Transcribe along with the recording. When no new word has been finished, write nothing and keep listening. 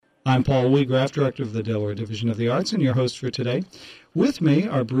I'm Paul Wiegraff, Director of the Delaware Division of the Arts, and your host for today. With me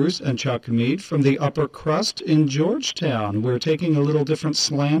are Bruce and Chuck Mead from the Upper Crust in Georgetown. We're taking a little different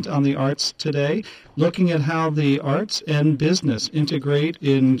slant on the arts today, looking at how the arts and business integrate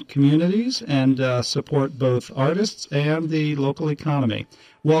in communities and support both artists and the local economy.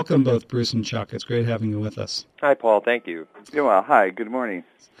 Welcome, both Bruce and Chuck. It's great having you with us. Hi, Paul. Thank you. Yeah, well, hi. Good morning.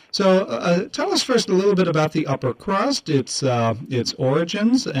 So tell us first a little bit about the Upper Crust, its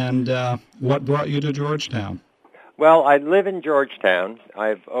origins, and what brought you to Georgetown. Well, I live in Georgetown.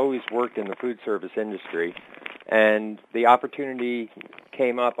 I've always worked in the food service industry, and the opportunity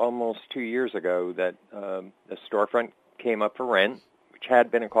came up almost 2 years ago that a storefront came up for rent, which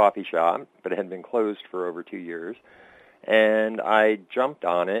had been a coffee shop, but it had been closed for over 2 years. And I jumped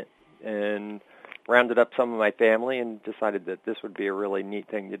on it and rounded up some of my family and decided that this would be a really neat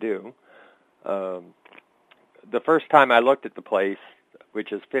thing to do. The first time I looked at the place,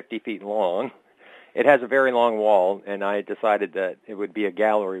 which is 50 feet long, it has a very long wall, and I decided that it would be a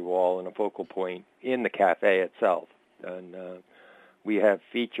gallery wall and a focal point in the cafe itself. And we have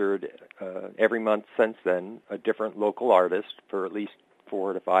featured every month since then a different local artist for at least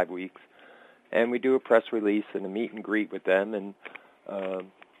 4 to 5 weeks. And we do a press release and a meet and greet with them and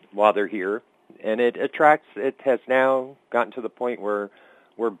while they're here. And it has now gotten to the point where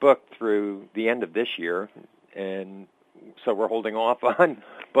we're booked through the end of this year, and so we're holding off on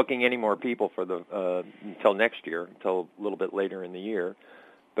booking any more people for until next year, until a little bit later in the year.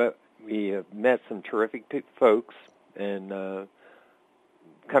 But we have met some terrific folks and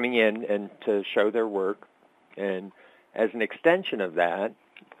coming in and to show their work. And as an extension of that,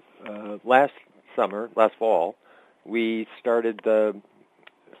 last fall, we started the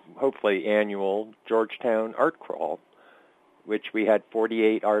hopefully annual Georgetown Art Crawl, which we had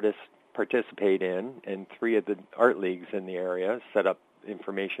 48 artists participate in, and 3 of the art leagues in the area set up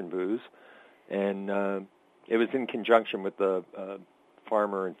information booths. And it was in conjunction with the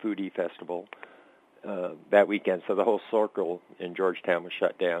Farmer and Foodie Festival that weekend, so the whole circle in Georgetown was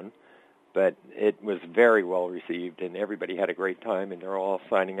shut down. But it was very well received, and everybody had a great time, and they're all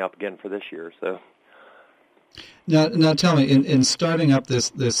signing up again for this year. So, now tell me, in starting up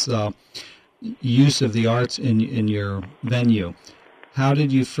this use of the arts in your venue, how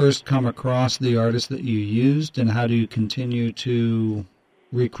did you first come across the artists that you used, and how do you continue to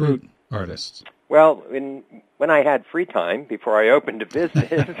recruit artists? Well, when I had free time before I opened a business,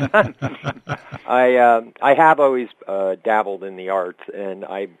 I have always dabbled in the arts, and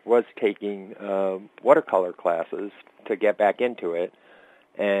I was taking watercolor classes to get back into it.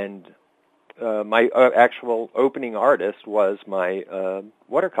 And my actual opening artist was my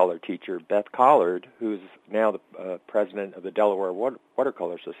watercolor teacher, Beth Collard, who's now the president of the Delaware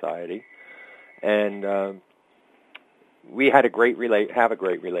Watercolor Society. And we had have a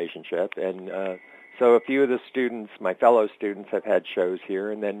great relationship, and so a few of the students, my fellow students, have had shows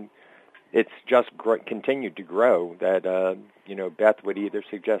here, and then it's just continued to grow. That Beth would either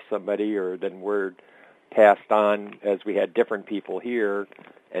suggest somebody, or then word passed on as we had different people here,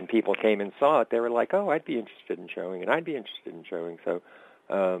 and people came and saw it. They were like, "Oh, I'd be interested in showing, and I'd be interested in showing." So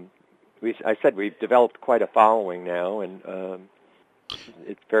I said we've developed quite a following now, and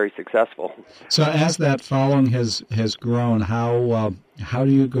it's very successful. So as that following has grown, how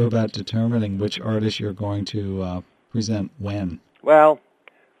do you go about determining which artists you're going to present when? Well,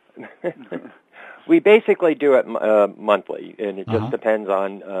 we basically do it monthly, and it just depends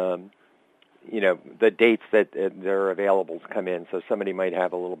on the dates that they're available to come in. So somebody might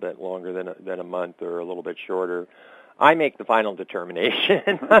have a little bit longer than a month, or a little bit shorter. I make the final determination.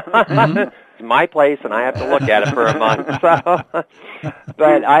 It's my place, and I have to look at it for a month. So,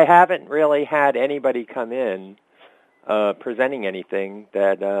 but I haven't really had anybody come in presenting anything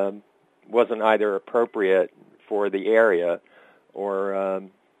that wasn't either appropriate for the area, or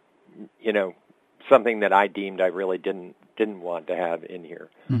something that I deemed I really didn't want to have in here.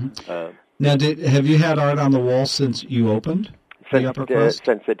 Now, have you had art on the wall since you opened? Since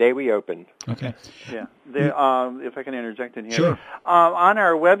the day we opened. Okay. Yeah. If I can interject in here. Sure. On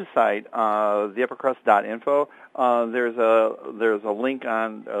our website, theuppercrust.info, there's a link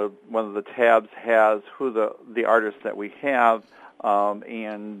on one of the tabs has who the artists that we have,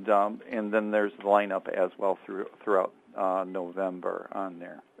 and then there's the lineup as well throughout November on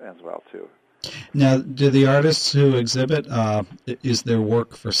there as well too. Now, do the artists who exhibit, is their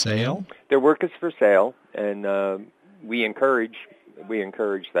work for sale? Their work is for sale, and we encourage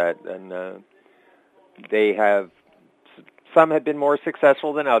that, and some have been more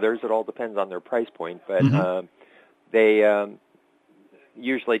successful than others. It all depends on their price point, but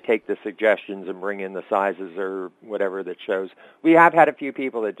usually take the suggestions and bring in the sizes or whatever that shows. We have had a few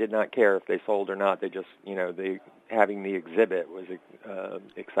people that did not care if they sold or not. They just, having the exhibit was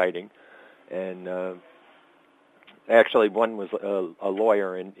exciting. And actually, one was a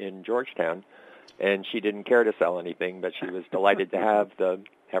lawyer in Georgetown, and she didn't care to sell anything, but she was delighted to have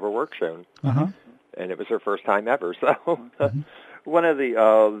her work shown. Uh-huh. And it was her first time ever, so... Mm-hmm. One of the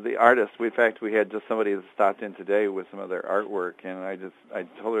artists, in fact, we had just somebody that stopped in today with some of their artwork, and I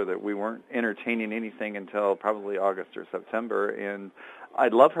told her that we weren't entertaining anything until probably August or September, and I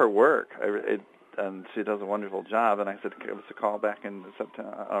love her work, and she does a wonderful job. And I said, give us a call back in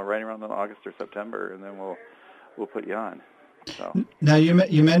September, right around August or September, and then we'll put you on. So. Now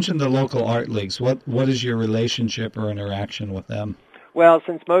you mentioned the local art leagues. What is your relationship or interaction with them? Well,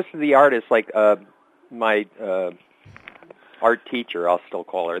 since most of the artists, like my art teacher, I'll still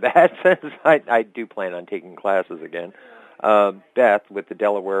call her that, since I do plan on taking classes again, Beth with the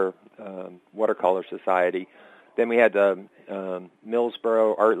Delaware Watercolor Society. Then we had the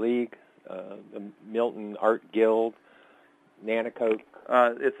Millsboro Art League, the Milton Art Guild, Nanticoke.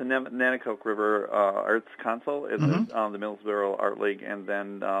 It's the Nanticoke River Arts Council, it's Mm-hmm. The Millsboro Art League, and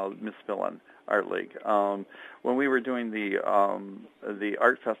then Mispillen Art League. When we were doing the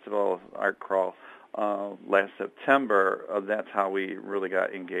art festival, Art Crawl, last September, that's how we really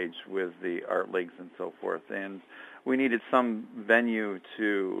got engaged with the art leagues and so forth. And we needed some venue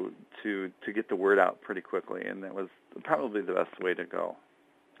to get the word out pretty quickly, and that was probably the best way to go.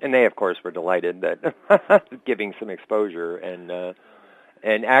 And they, of course, were delighted that giving some exposure. And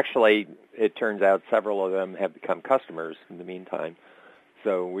actually, it turns out several of them have become customers in the meantime.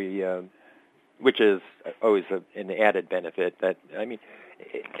 So which is always an added benefit.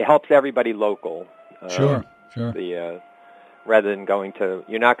 It helps everybody local. Sure. Rather than going to,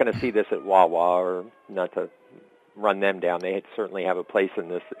 you're not going to see this at Wawa, or not to run them down. They certainly have a place in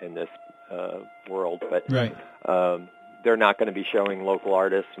this world, but right. They're not going to be showing local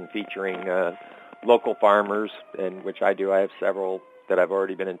artists and featuring local farmers, and which I do. I have several that I've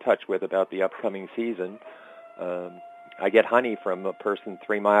already been in touch with about the upcoming season. I get honey from a person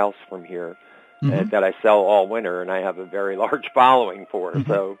 3 miles from here. Mm-hmm. That I sell all winter, and I have a very large following for her.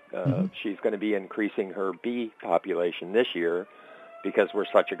 Mm-hmm. So she's going to be increasing her bee population this year because we're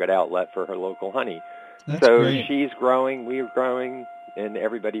such a good outlet for her local honey. That's so great. She's growing, we're growing, and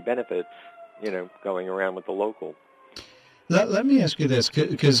everybody benefits, going around with the local. Let me ask you this,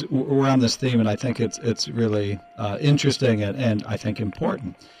 because we're on this theme, and I think it's really interesting and I think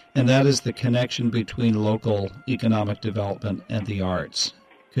important, and that is the connection between local economic development and the arts.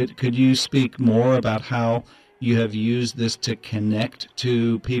 Could you speak more about how you have used this to connect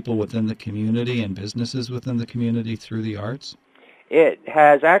to people within the community and businesses within the community through the arts? It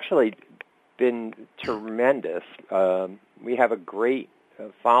has actually been tremendous. We have a great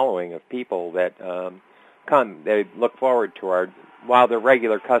following of people that come. They look forward to while they're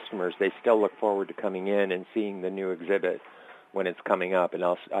regular customers, they still look forward to coming in and seeing the new exhibit when it's coming up. And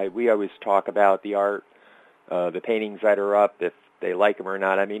we always talk about the art, the paintings that are up, if they like them or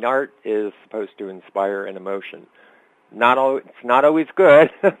not. Art is supposed to inspire an emotion. It's not always good,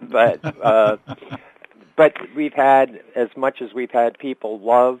 but we've had, as much as we've had people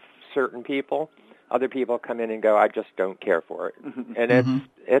love certain people, other people come in and go, I just don't care for it. And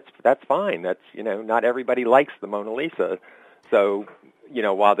that's fine. That's, not everybody likes the Mona Lisa. So,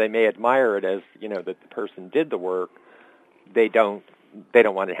 while they may admire it as, that the person did the work, they don't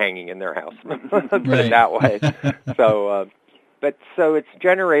want it hanging in their house. Put it that way. So it's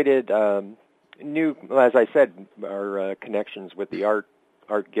generated new, as I said, our connections with the art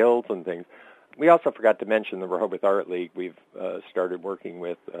guilds and things. We also forgot to mention the Rehoboth Art League. We've started working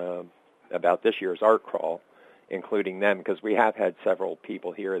with about this year's Art Crawl, including them, because we have had several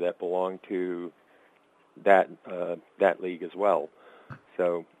people here that belong to that league as well.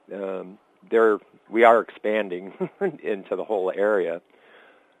 So we are expanding into the whole area.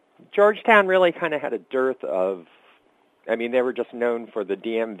 Georgetown really kind of had a dearth of, they were just known for the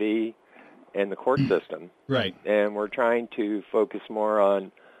DMV and the court system. Right. And we're trying to focus more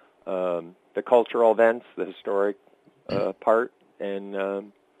on the cultural events, the historic part,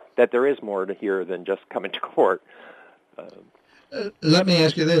 and that there is more to hear than just coming to court. Let me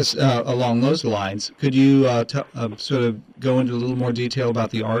ask you this, along those lines. Could you sort of go into a little more detail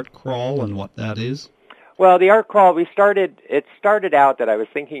about the Art Crawl and what that is? Well, the Art Crawl, it started out that I was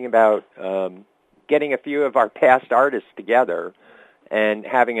thinking about getting a few of our past artists together and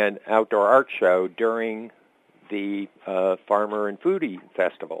having an outdoor art show during the Farmer and Foodie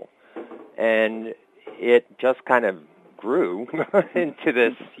Festival. And it just kind of grew into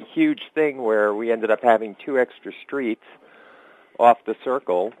this huge thing where we ended up having 2 extra streets off the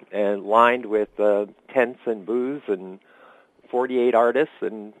circle and lined with tents and booths and 48 artists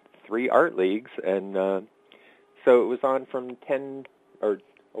and 3 art leagues. And so it was on from 10 or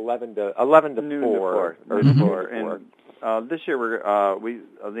 11 to 4. And this year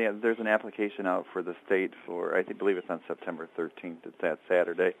there's an application out for the state for, I believe it's on September 13th. It's that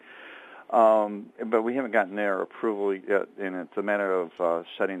Saturday. But we haven't gotten their approval yet, and it's a matter of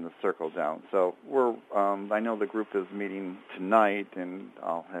shutting the circle down. So I know the group is meeting tonight, and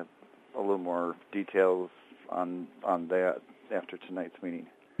I'll have a little more details on that after tonight's meeting.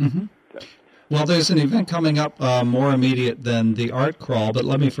 Mm-hmm. Well, there's an event coming up more immediate than the art crawl, but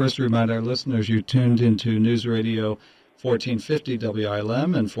let me first remind our listeners you tuned into News Radio 1450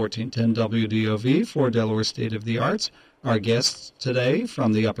 WILM and 1410 WDOV for Delaware State of the Arts. Our guests today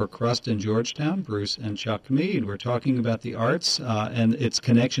from the Upper Crust in Georgetown, Bruce and Chuck Mead. We're talking about the arts and its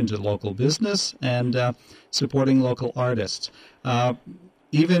connection to local business and supporting local artists.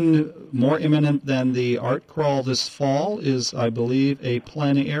 Even more imminent than the art crawl this fall is, I believe, a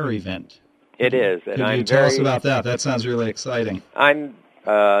plein air event. It is. And Could you tell us about that? That sounds really exciting.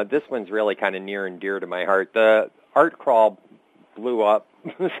 This one's really kind of near and dear to my heart. The art crawl blew up,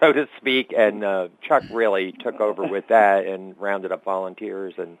 so to speak, and Chuck really took over with that and rounded up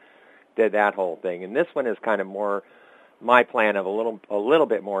volunteers and did that whole thing. And this one is kind of more my plan of a little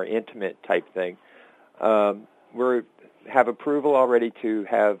bit more intimate type thing. We have approval already to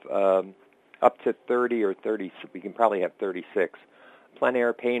have up to 30 or 30. We can probably have 36 plein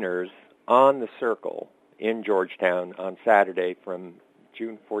air painters on the circle in Georgetown on Saturday from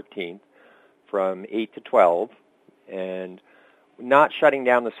June 14th from 8 to 12, and not shutting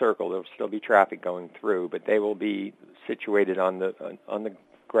down the circle. There will still be traffic going through, but they will be situated on the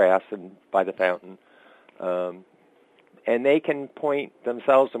grass and by the fountain, and they can point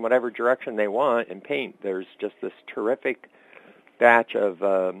themselves in whatever direction they want and paint. There's just this terrific batch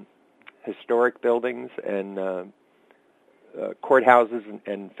of historic buildings and courthouses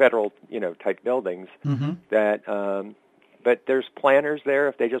and federal, type buildings that. But there's planners there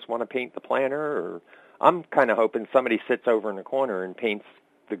if they just want to paint the planner. Or I'm kind of hoping somebody sits over in the corner and paints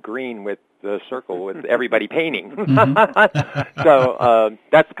the green with the circle with everybody painting. So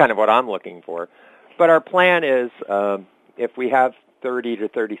that's kind of what I'm looking for. But our plan is if we have 30 to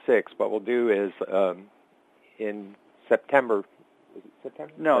 36, what we'll do is in September. Is it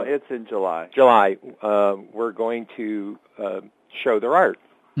September? No, it's in July. We're going to show their art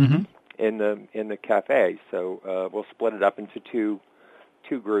in the cafe. So we'll split it up into two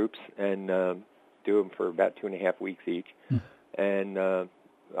groups and do them for about 2.5 weeks each. And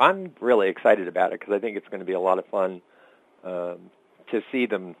I'm really excited about it because I think it's going to be a lot of fun to see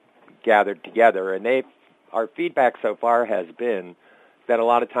them gathered together. And our feedback so far has been that a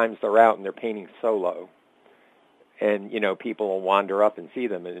lot of times they're out and they're painting solo. And, people will wander up and see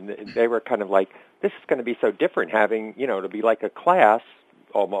them. And they were kind of like, this is going to be so different having, to be like a class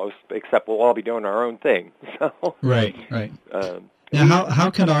almost, except we'll all be doing our own thing. So, Right. Now, how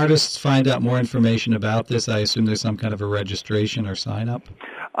can artists find out more information about this? I assume there's some kind of a registration or sign-up?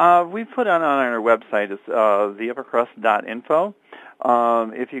 We put on our website, it's theuppercrust.info.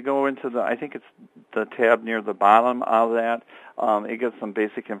 If you go into I think it's the tab near the bottom of that, it gives some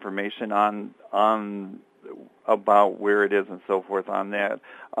basic information on about where it is and so forth on that.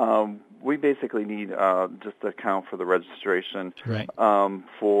 We basically need just to account for the registration so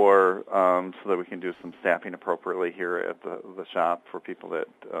that we can do some staffing appropriately here at the shop for people that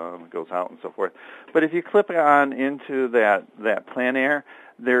goes out and so forth. But if you click on into that plein air,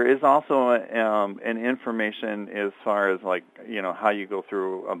 there is also an information as far as how you go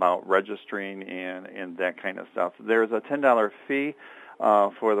through about registering and that kind of stuff. There's a $10 fee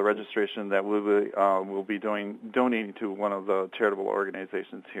for the registration that we'll be donating to one of the charitable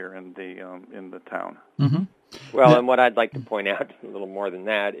organizations here in the town. Well, and what I'd like to point out a little more than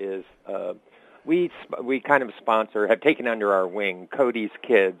that is we kind of have taken under our wing Cody's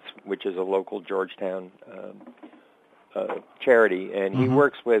Kids, which is a local Georgetown charity, and he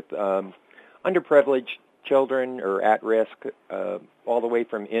works with underprivileged children or at risk, all the way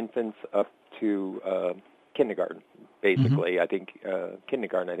from infants up to kindergarten. Basically, I think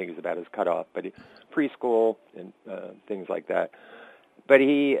kindergarten is about his cutoff, but preschool and things like that. But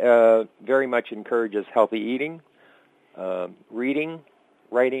he very much encourages healthy eating, reading,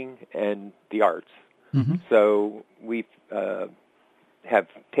 writing, and the arts. So we have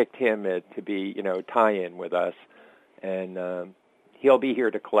picked him to be, tie-in with us, and he'll be here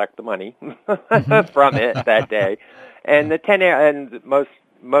to collect the money from it that day. And the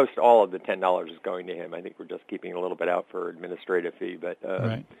most all of the $10 is going to him. I think we're just keeping a little bit out for administrative fee, but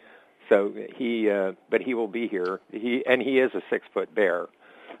So but he will be here. He is a 6-foot bear,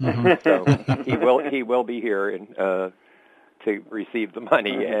 so he will be here and to receive the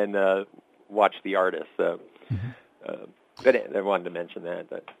money and watch the artist. So, but I wanted to mention that.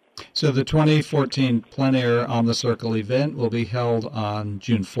 But. So the 2014 plein air on the Circle event will be held on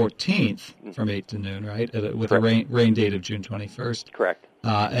June 14th from 8 to noon, right? With Correct. A rain date of June 21st. Correct.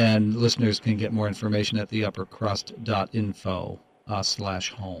 And listeners can get more information at the uppercrust.info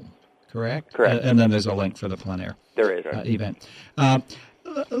 /home. Correct? Correct. And then there's a link for the plein air there is, right. Event.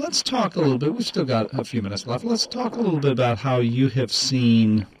 Let's talk a little bit. We've still got a few minutes left. Let's talk a little bit about how you have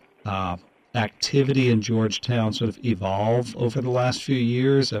seen activity in Georgetown sort of evolve over the last few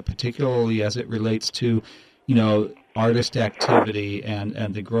years, particularly as it relates to, artist activity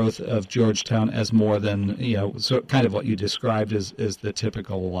and the growth of Georgetown as more than, so kind of what you described as the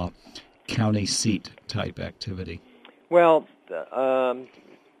typical county seat type activity. Well,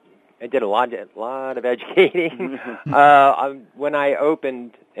 I did a lot of educating. When I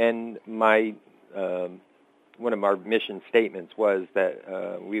opened, and my one of our mission statements was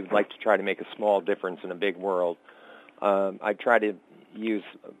that we would like to try to make a small difference in a big world. I try to use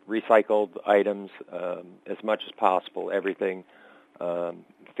recycled items as much as possible, everything,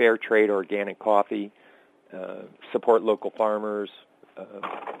 fair trade organic coffee, support local farmers,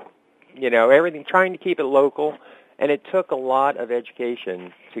 everything, trying to keep it local. And it took a lot of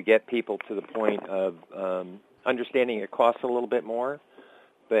education to get people to the point of understanding it costs a little bit more.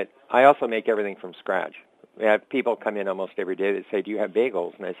 But I also make everything from scratch. We have people come in almost every day that say, "Do you have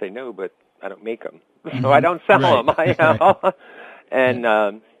bagels?" And I say, "No, but I don't make them, so I don't sell them." And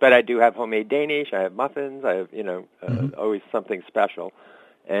but I do have homemade Danish. I have muffins. I have always something special.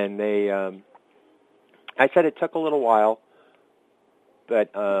 And they, I said it took a little while,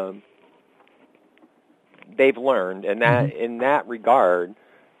 but they've learned, and that in that regard,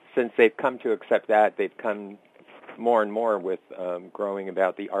 since they've come to accept that, they've come more and more with growing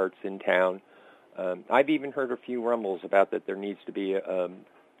about the arts in town. I've even heard a few rumbles about that there needs to be a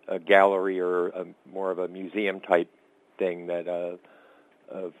gallery or more of a museum-type thing that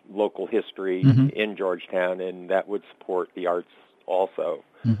of local history in Georgetown, and that would support the arts also.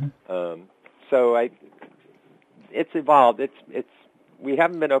 So it's evolved. We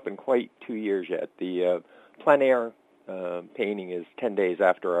haven't been open quite 2 years yet. The plein air painting is 10 days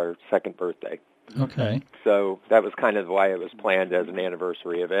after our second birthday. Okay. So that was kind of why it was planned as an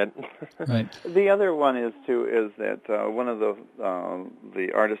anniversary event. Right. The other one is that one of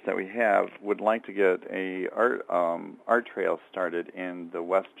the artists that we have would like to get a art trail started in the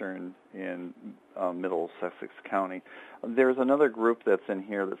western in middle Sussex County. There's another group that's in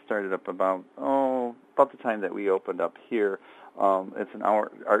here that started up about the time that we opened up here. It's an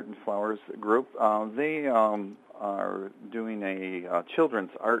Art and Flowers group. They are doing a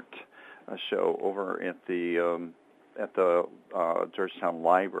children's art show over at the Georgetown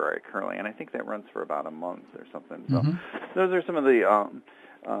Library currently, and I think that runs for about a month or something. So those are some of the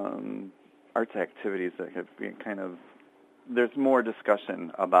arts activities that have been kind of. There's more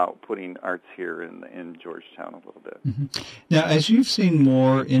discussion about putting arts here in Georgetown a little bit. Now, as you've seen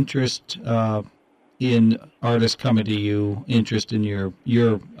more interest in artists coming to you, interest in your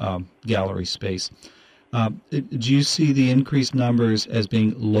gallery space, do you see the increased numbers as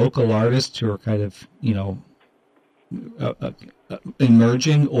being local artists who are kind of,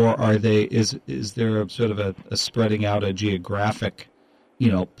 emerging, or are they? Is there a sort of a spreading out a geographic,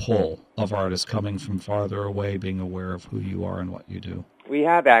 pull of artists coming from farther away, being aware of who you are and what you do? We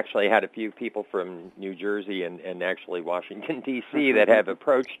have actually had a few people from New Jersey and actually Washington, D.C. that have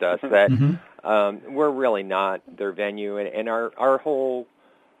approached us that we're really not their venue, and our whole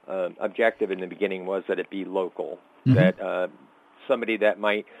objective in the beginning was that it be local, that somebody that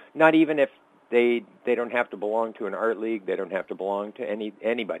might, not even if they don't have to belong to an art league, they don't have to belong to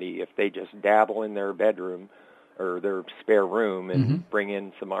anybody, if they just dabble in their bedroom or their spare room and bring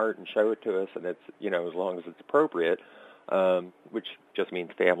in some art and show it to us, and it's, as long as it's appropriate, which just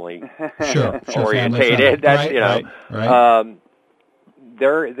means family orientated. That's right.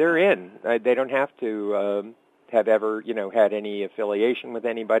 They're in. They don't have to have ever had any affiliation with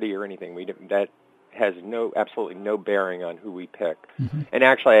anybody or anything. That has absolutely no bearing on who we pick. And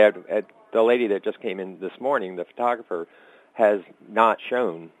actually, the lady that just came in this morning, the photographer, has not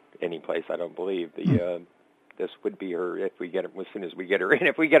shown any place. I don't believe this would be her if we get her, as soon as we get her in.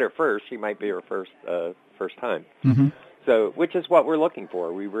 If we get her first, she might be her first time. So, which is what we're looking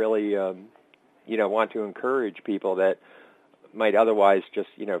for. We really, want to encourage people that might otherwise just,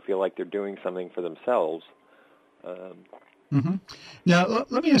 feel like they're doing something for themselves. Now,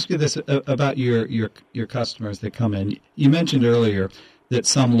 let me ask you this about your customers that come in. You mentioned earlier that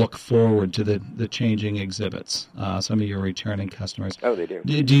some look forward to the changing exhibits. Some of your returning customers. Oh, they do.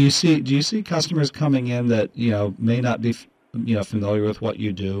 Do you see customers coming in that may not be familiar with what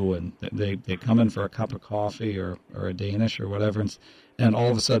you do, and they come in for a cup of coffee or a Danish or whatever, and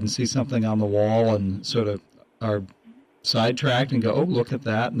all of a sudden see something on the wall and sort of are sidetracked and go, oh, look at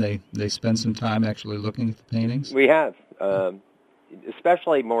that, and they spend some time actually looking at the paintings? We have,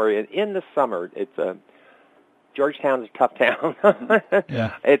 especially more in the summer. It's Georgetown's a tough town.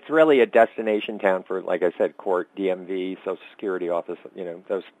 Yeah. It's really a destination town for, like I said, court, DMV, Social Security office,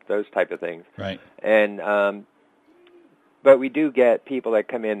 those type of things. Right. And but we do get people that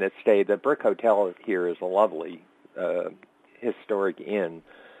come in that stay. The Brick Hotel here is a lovely historic inn,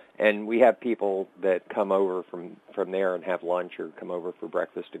 and we have people that come over from there and have lunch or come over for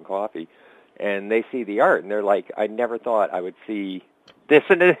breakfast and coffee, and they see the art and they're like, I never thought I would see this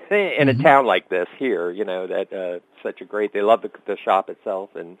in a town like this here, that such a great, they love the shop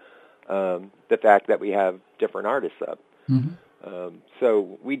itself and the fact that we have different artists up. Mm-hmm.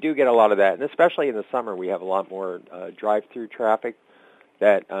 So we do get a lot of that, and especially in the summer we have a lot more drive-through traffic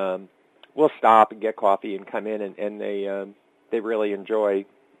that will stop and get coffee and come in, and they really enjoy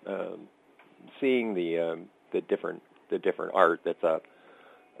seeing the different art that's up.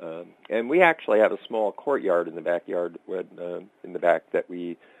 And we actually have a small courtyard in the backyard, in the back that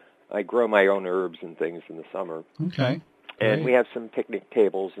I grow my own herbs and things in the summer. Okay. And Great. we have some picnic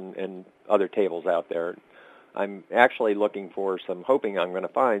tables and other tables out there. I'm actually hoping I'm going to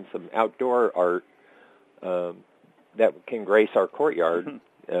find some outdoor art that can grace our courtyard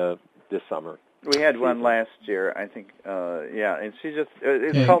this summer. We had one last year, I think. And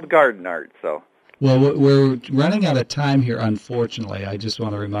it's called garden art, so. Well, we're running out of time here, unfortunately. I just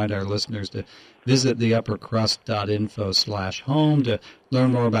want to remind our listeners to visit the uppercrust.info/home to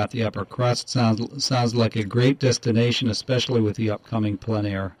learn more about the Upper Crust. Sounds like a great destination, especially with the upcoming plein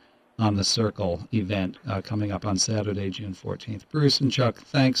air on the Circle event coming up on Saturday, June 14th. Bruce and Chuck,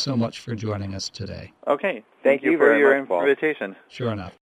 thanks so much for joining us today. Okay. Thank you for very your much, Paul. invitation. Sure enough.